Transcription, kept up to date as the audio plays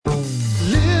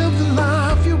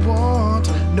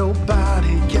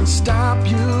stop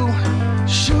you.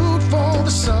 Shoot for the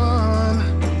sun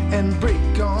and break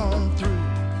on through.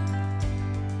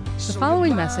 The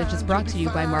following message is brought to you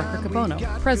by Mark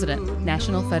Riccobono, President,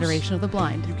 National Federation of the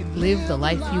Blind. Live the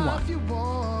life you want.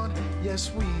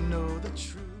 Yes, we know the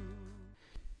truth.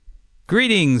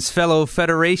 Greetings, fellow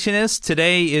Federationists.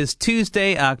 Today is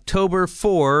Tuesday, October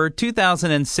 4,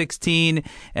 2016,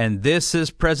 and this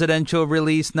is Presidential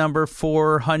Release number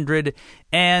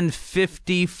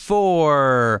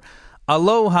 454.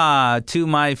 Aloha to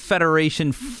my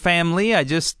Federation family. I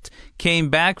just came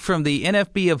back from the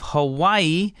NFB of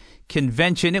Hawaii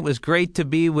convention. It was great to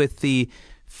be with the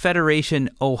Federation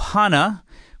Ohana,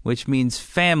 which means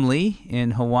family in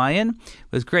Hawaiian.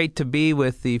 It was great to be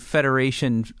with the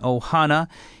Federation Ohana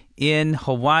in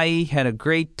Hawaii. Had a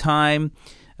great time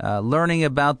learning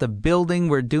about the building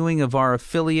we're doing of our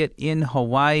affiliate in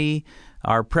Hawaii.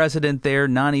 Our president there,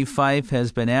 Nani Fife,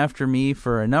 has been after me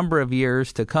for a number of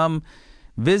years to come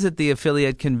visit the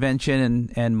affiliate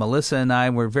convention, and Melissa and I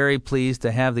were very pleased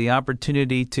to have the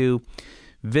opportunity to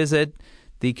visit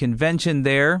the convention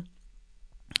there.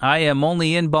 I am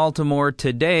only in Baltimore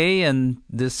today, and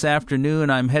this afternoon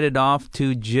I'm headed off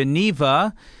to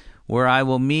Geneva, where I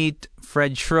will meet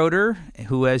Fred Schroeder,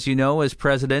 who, as you know, is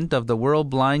president of the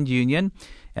World Blind Union,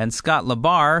 and Scott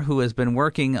Labar, who has been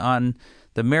working on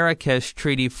the Marrakesh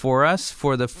Treaty for us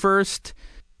for the first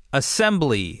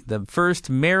assembly, the first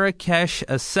Marrakesh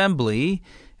Assembly.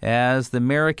 As the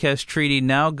Marrakesh Treaty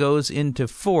now goes into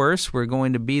force, we're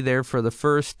going to be there for the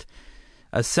first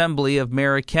Assembly of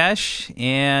Marrakesh,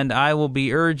 and I will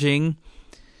be urging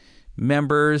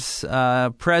members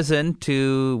present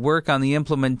to work on the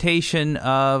implementation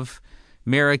of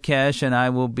Marrakesh, and I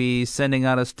will be sending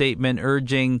out a statement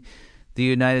urging the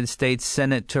United States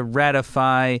Senate to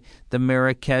ratify the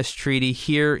Marrakesh Treaty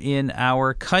here in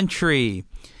our country.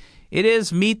 It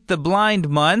is Meet the Blind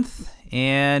Month,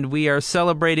 and we are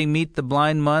celebrating Meet the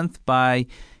Blind Month by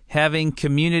having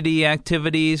community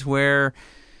activities where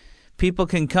people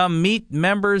can come meet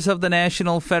members of the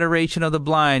National Federation of the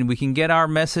Blind. We can get our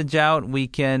message out. We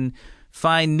can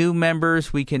find new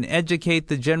members. We can educate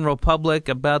the general public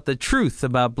about the truth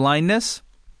about blindness.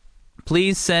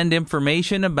 Please send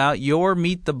information about your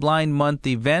Meet the Blind Month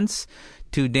events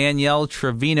to Danielle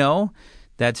Trevino.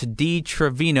 That's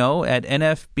dtrevino at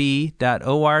nfb.org,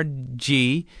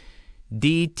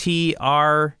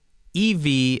 DTREVINO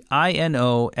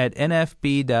at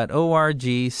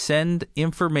nfb.org. Send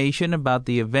information about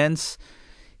the events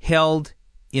held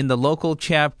in the local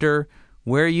chapter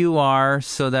where you are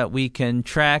so that we can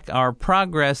track our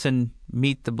progress and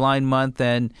Meet the Blind Month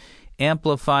and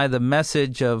amplify the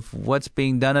message of what's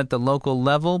being done at the local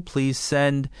level. Please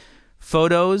send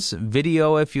photos,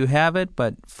 video if you have it,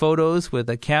 but photos with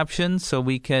a caption so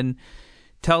we can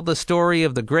tell the story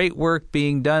of the great work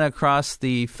being done across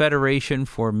the Federation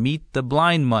for Meet the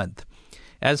Blind Month.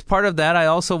 As part of that, I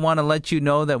also want to let you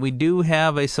know that we do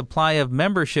have a supply of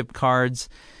membership cards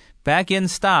back in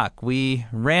stock. We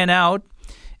ran out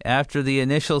after the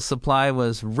initial supply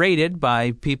was raided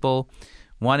by people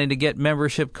wanting to get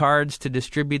membership cards to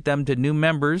distribute them to new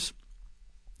members.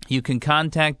 You can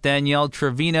contact Danielle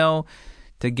Trevino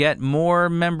to get more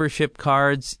membership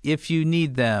cards if you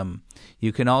need them.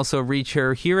 You can also reach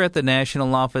her here at the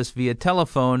National Office via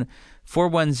telephone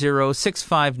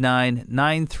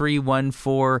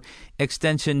 410-659-9314,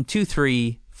 extension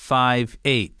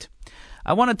 2358.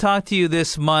 I want to talk to you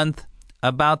this month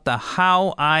about the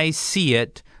How I See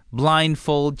It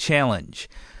Blindfold Challenge.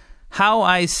 How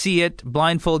I See It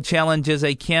Blindfold Challenge is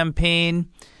a campaign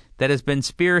that has been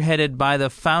spearheaded by the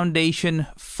Foundation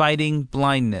Fighting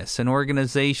Blindness, an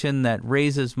organization that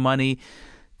raises money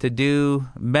to do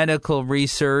medical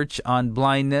research on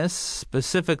blindness,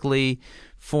 specifically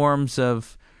forms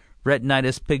of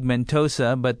retinitis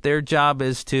pigmentosa, but their job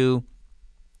is to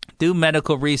do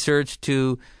medical research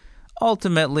to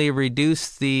ultimately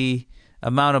reduce the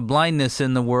amount of blindness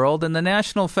in the world. And the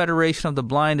National Federation of the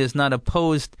Blind is not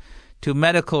opposed to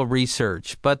medical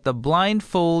research, but the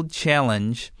Blindfold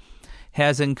Challenge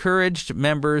has encouraged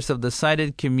members of the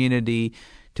sighted community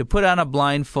to put on a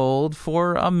blindfold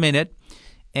for a minute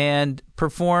and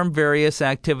perform various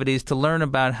activities to learn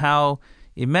about how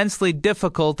immensely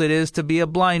difficult it is to be a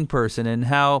blind person and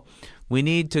how we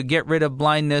need to get rid of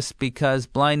blindness because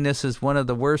blindness is one of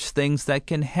the worst things that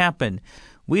can happen.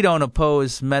 We don't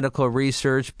oppose medical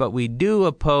research, but we do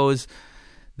oppose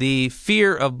the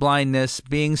fear of blindness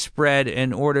being spread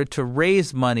in order to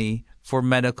raise money for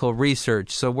medical research.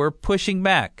 So we're pushing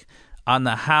back on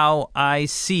the How I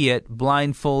See It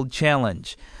Blindfold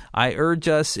Challenge. I urge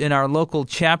us in our local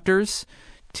chapters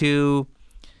to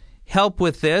help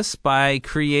with this by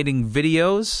creating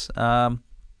videos,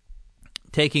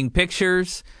 taking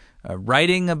pictures,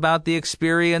 writing about the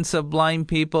experience of blind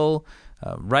people.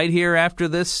 Right here after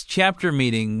this chapter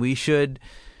meeting, we should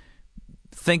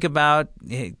think about,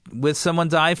 with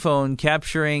someone's iPhone,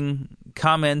 capturing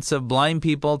comments of blind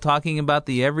people talking about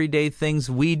the everyday things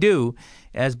we do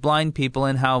as blind people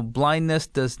and how blindness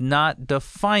does not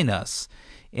define us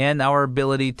and our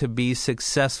ability to be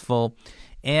successful,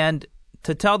 and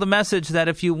to tell the message that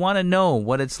if you want to know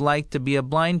what it's like to be a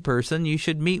blind person, you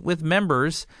should meet with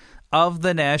members of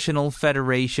the National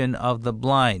Federation of the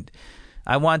Blind.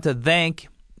 I want to thank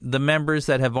the members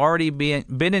that have already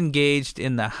been engaged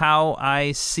in the How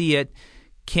I See It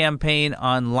campaign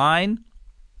online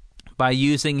by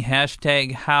using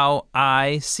hashtag How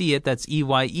I See It, that's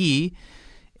EYE,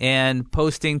 and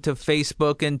posting to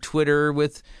Facebook and Twitter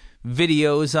with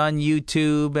videos on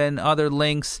YouTube and other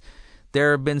links.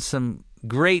 There have been some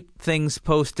great things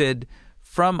posted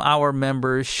from our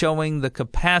members showing the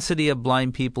capacity of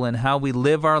blind people and how we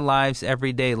live our lives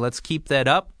every day. Let's keep that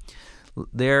up.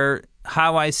 Their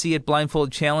How I See It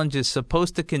Blindfold Challenge is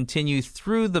supposed to continue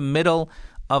through the middle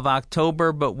of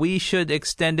October, but we should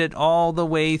extend it all the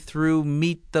way through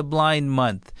Meet the Blind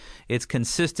Month. It's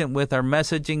consistent with our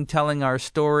messaging, telling our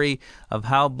story of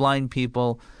how blind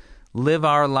people live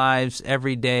our lives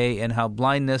every day and how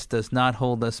blindness does not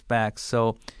hold us back.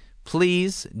 So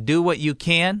please do what you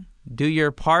can. Do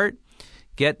your part.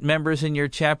 Get members in your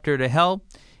chapter to help.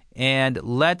 And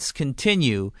let's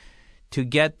continue to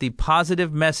get the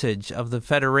positive message of the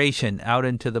Federation out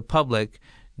into the public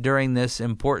during this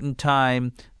important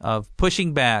time of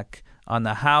pushing back on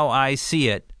the How I See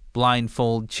It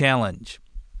Blindfold Challenge.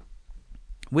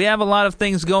 We have a lot of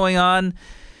things going on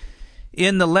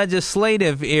in the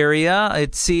legislative area.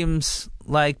 It seems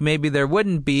like maybe there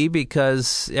wouldn't be,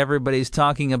 because everybody's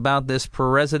talking about this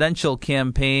presidential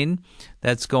campaign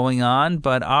that's going on.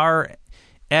 But our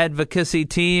advocacy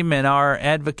team and our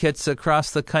advocates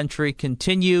across the country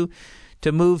continue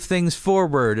to move things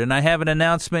forward. And I have an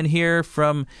announcement here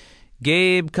from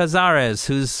Gabe Cazares,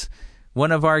 who's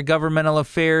one of our governmental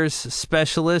affairs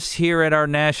specialists here at our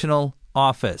national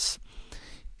office.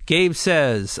 Gabe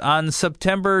says, on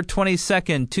September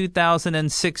 22nd,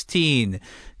 2016,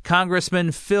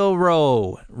 Congressman Phil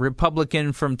Rowe,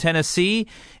 Republican from Tennessee,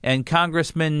 and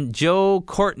Congressman Joe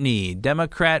Courtney,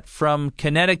 Democrat from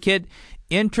Connecticut,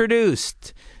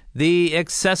 introduced the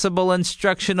Accessible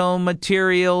Instructional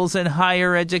Materials in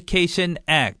Higher Education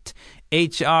Act,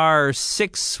 H.R.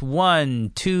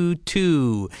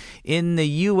 6122, in the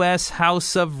U.S.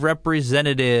 House of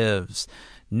Representatives.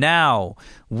 Now,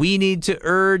 we need to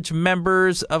urge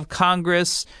members of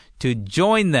Congress to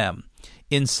join them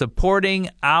in supporting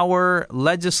our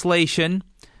legislation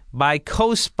by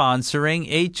co-sponsoring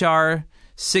H.R.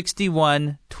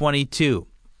 6122.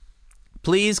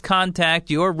 Please contact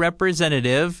your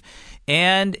representative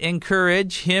and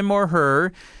encourage him or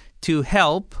her to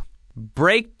help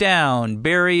break down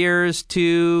barriers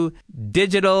to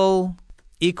digital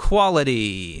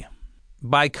equality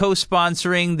by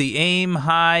co-sponsoring the Aim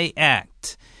High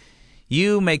Act.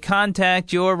 You may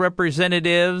contact your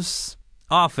representative's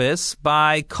office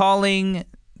by calling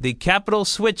the Capitol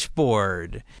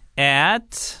Switchboard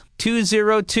at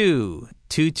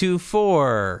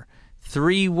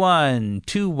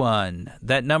 202-224-3121.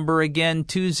 That number again,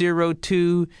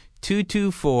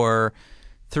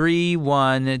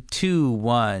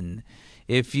 202-224-3121.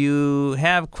 If you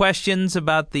have questions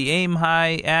about the Aim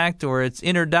High Act or its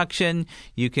introduction,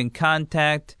 you can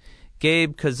contact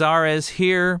Gabe Cazares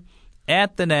here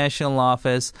at the national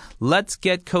office. Let's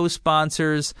get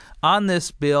co-sponsors on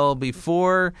this bill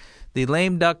before the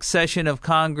lame duck session of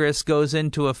Congress goes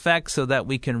into effect, so that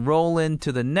we can roll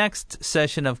into the next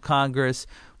session of Congress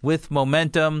with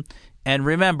momentum. And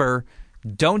remember,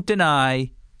 don't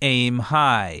deny Aim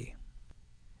High.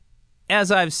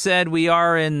 As I've said, we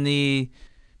are in the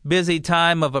busy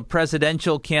time of a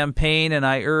presidential campaign, and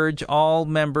I urge all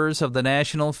members of the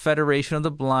National Federation of the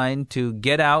Blind to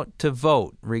get out to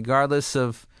vote. Regardless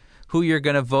of who you're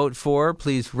going to vote for,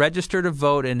 please register to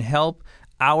vote and help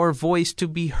our voice to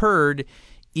be heard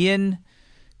in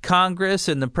Congress,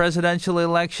 in the presidential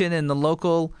election, in the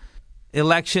local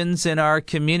elections in our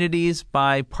communities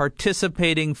by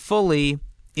participating fully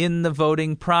in the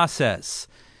voting process.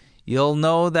 You'll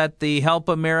know that the Help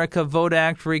America Vote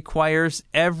Act requires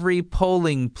every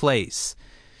polling place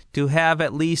to have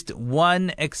at least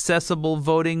one accessible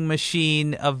voting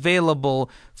machine available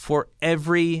for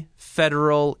every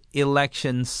federal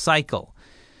election cycle.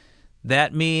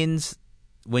 That means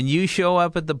when you show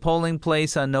up at the polling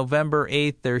place on November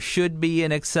 8th, there should be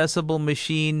an accessible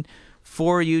machine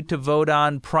for you to vote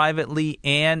on privately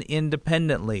and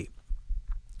independently.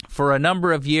 For a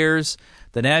number of years,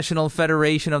 the National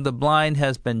Federation of the Blind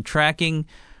has been tracking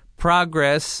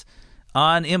progress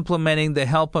on implementing the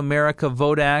Help America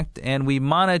Vote Act, and we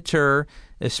monitor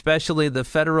especially the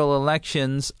federal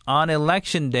elections on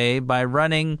Election Day by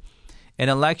running an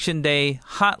Election Day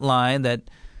hotline that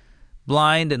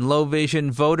blind and low vision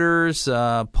voters,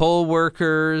 poll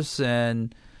workers,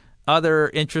 and other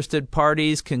interested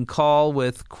parties can call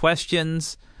with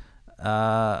questions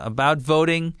about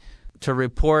voting, to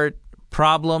report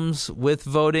problems with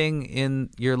voting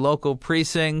in your local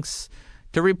precincts,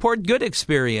 to report good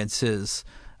experiences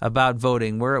about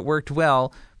voting where it worked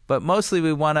well. But mostly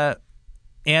we want to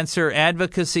answer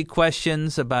advocacy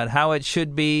questions about how it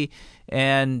should be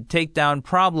and take down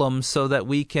problems so that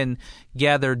we can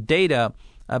gather data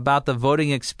about the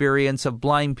voting experience of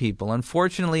blind people.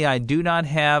 Unfortunately, I do not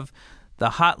have the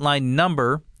hotline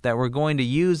number that we're going to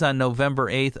use on November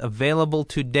 8th available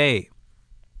today.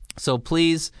 So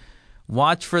please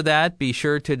watch for that. Be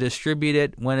sure to distribute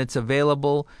it when it's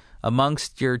available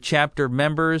amongst your chapter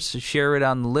members. Share it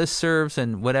on the listservs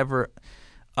and whatever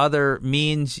other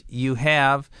means you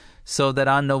have, so that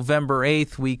on November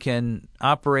 8th we can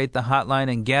operate the hotline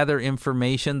and gather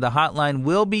information. The hotline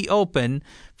will be open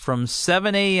from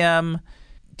 7 a.m.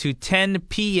 to 10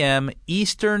 p.m.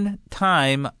 Eastern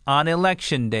Time on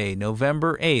Election Day,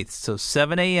 November 8th. So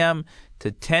 7 a.m.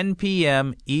 to 10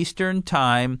 p.m. Eastern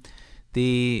Time.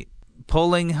 The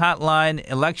polling hotline,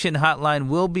 election hotline,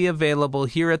 will be available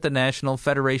here at the National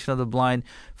Federation of the Blind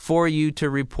for you to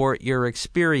report your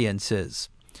experiences.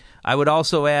 I would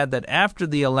also add that after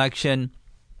the election,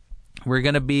 we're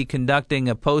going to be conducting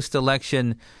a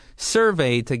post-election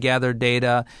survey to gather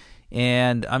data,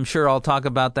 and I'm sure I'll talk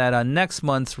about that on next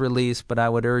month's release, but I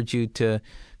would urge you to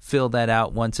fill that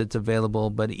out once it's available.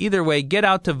 But either way, get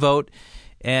out to vote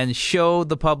and show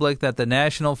the public that the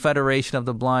National Federation of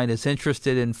the Blind is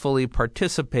interested in fully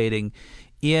participating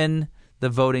in the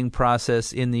voting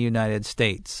process in the United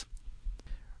States.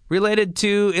 Related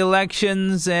to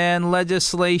elections and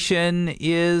legislation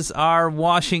is our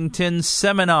Washington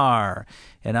seminar.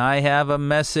 And I have a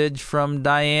message from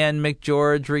Diane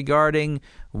McGeorge regarding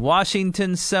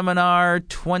Washington Seminar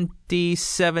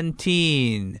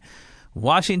 2017.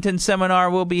 Washington Seminar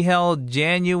will be held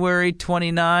January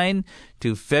 29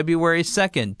 to February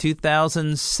 2nd,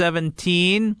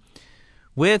 2017,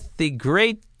 with the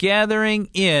Great Gathering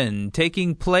Inn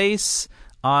taking place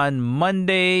on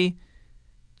Monday,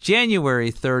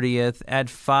 January 30th at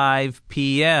 5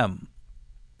 p.m.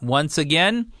 Once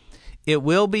again, it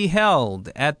will be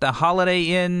held at the Holiday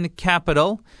Inn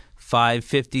Capitol,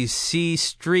 550 C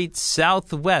Street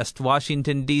Southwest,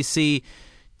 Washington, D.C.,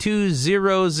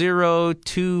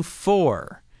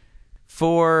 20024.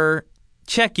 For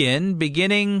check-in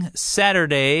beginning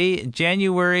Saturday,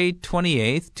 January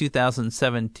 28th,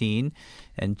 2017,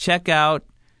 and check out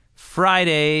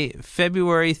Friday,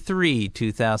 February 3,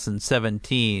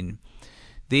 2017.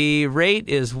 The rate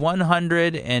is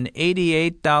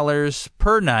 $188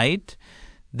 per night.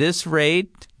 This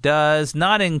rate does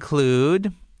not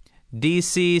include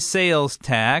D.C. sales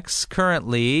tax,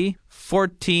 currently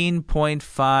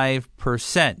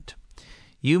 14.5%.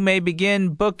 You may begin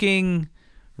booking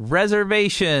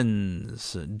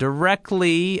reservations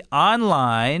directly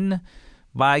online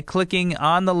by clicking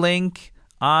on the link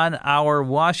on our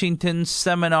Washington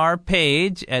Seminar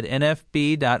page at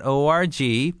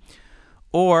nfb.org,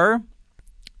 or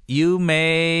you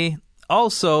may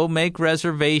also make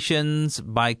reservations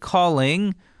by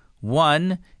calling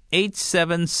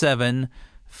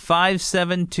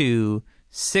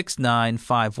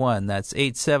 1-877-572-6951. That's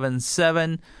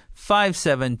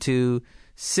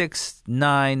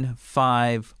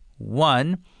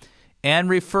 877-572-6951. And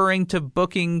referring to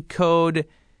booking code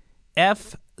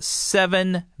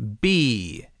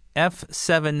F7B.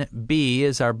 F7B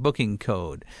is our booking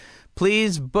code.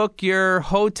 Please book your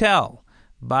hotel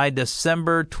by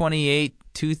December 28,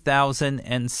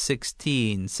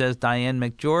 2016, says Diane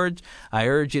McGeorge. I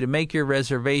urge you to make your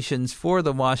reservations for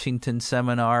the Washington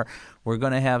Seminar. We're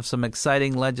going to have some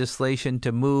exciting legislation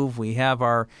to move. We have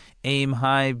our Aim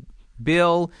High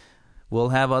bill. We'll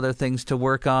have other things to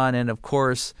work on, and of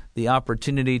course, the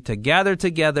opportunity to gather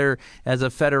together as a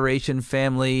Federation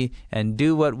family and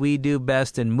do what we do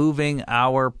best in moving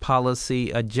our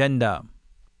policy agenda.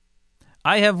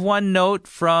 I have one note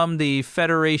from the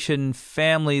Federation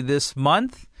family this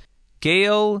month.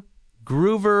 Gail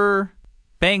Groover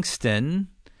Bankston,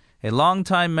 a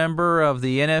longtime member of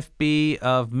the NFB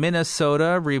of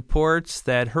Minnesota, reports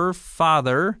that her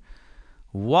father,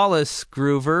 Wallace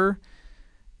Groover,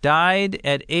 died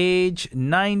at age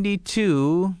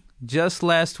 92 just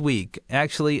last week,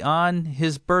 actually on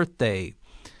his birthday.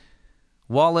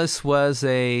 Wallace was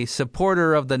a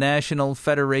supporter of the National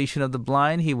Federation of the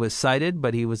Blind. He was sighted,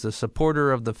 but he was a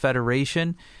supporter of the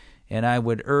Federation, and I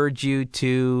would urge you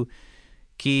to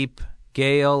keep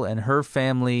Gail and her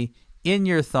family in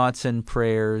your thoughts and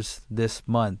prayers this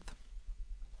month.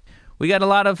 We got a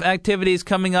lot of activities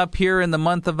coming up here in the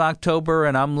month of October,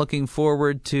 and I'm looking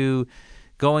forward to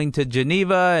going to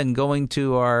Geneva and going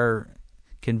to our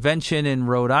convention in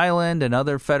Rhode Island and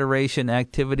other Federation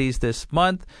activities this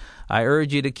month. I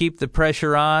urge you to keep the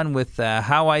pressure on with the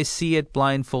How I See It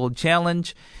Blindfold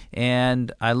Challenge,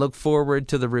 and I look forward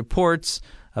to the reports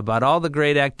about all the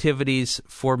great activities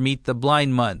for Meet the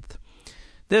Blind Month.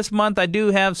 This month I do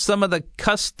have some of the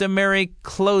customary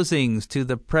closings to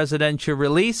the presidential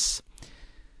release.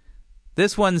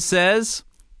 This one says,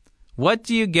 what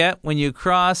do you get when you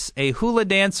cross a hula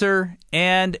dancer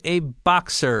and a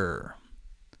boxer?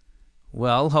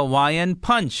 Well, Hawaiian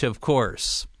punch, of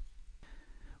course.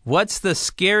 What's the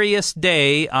scariest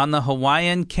day on the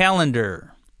Hawaiian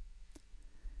calendar?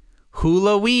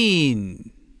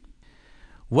 Halloween.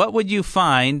 What would you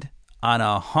find on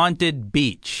a haunted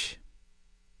beach?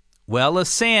 Well, a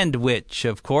sandwich,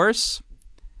 of course.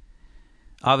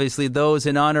 Obviously, those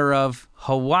in honor of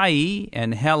Hawaii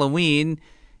and Halloween.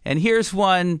 And here's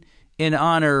one in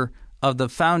honor of the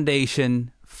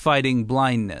Foundation Fighting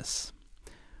Blindness.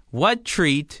 What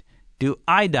treat do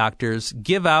eye doctors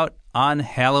give out on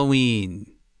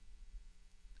Halloween?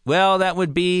 Well, that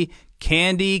would be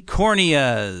candy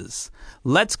corneas.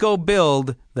 Let's go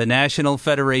build the National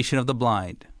Federation of the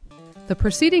Blind. The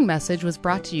preceding message was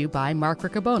brought to you by Mark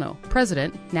Riccobono,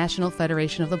 President, National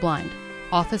Federation of the Blind,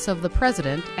 Office of the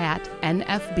President at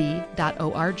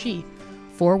nfb.org,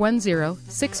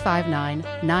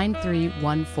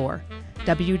 410-659-9314,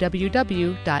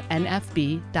 www.nfb.org.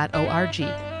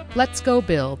 Let's go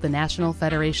build the National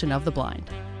Federation of the Blind.